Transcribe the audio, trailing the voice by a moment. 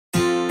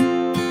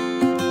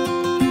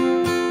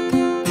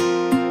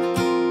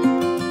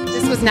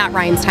was not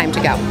Ryan's time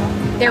to go.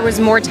 There was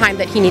more time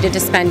that he needed to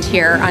spend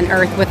here on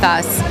Earth with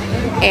us,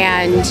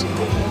 and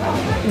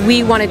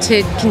we wanted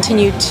to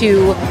continue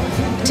to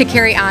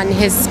carry on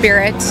his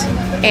spirit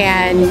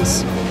and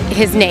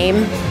his name,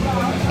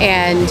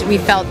 and we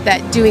felt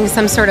that doing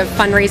some sort of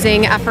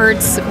fundraising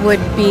efforts would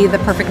be the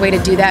perfect way to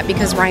do that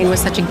because Ryan was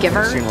such a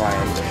giver. Seeing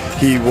Ryan,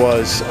 he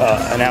was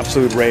an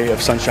absolute ray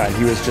of sunshine.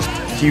 He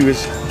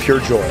was pure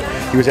joy.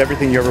 He was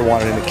everything you ever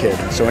wanted in a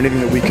kid. So anything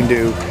that we can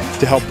do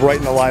to help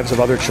brighten the lives of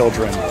other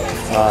children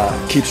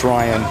keeps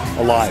Ryan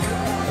alive,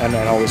 and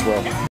always will.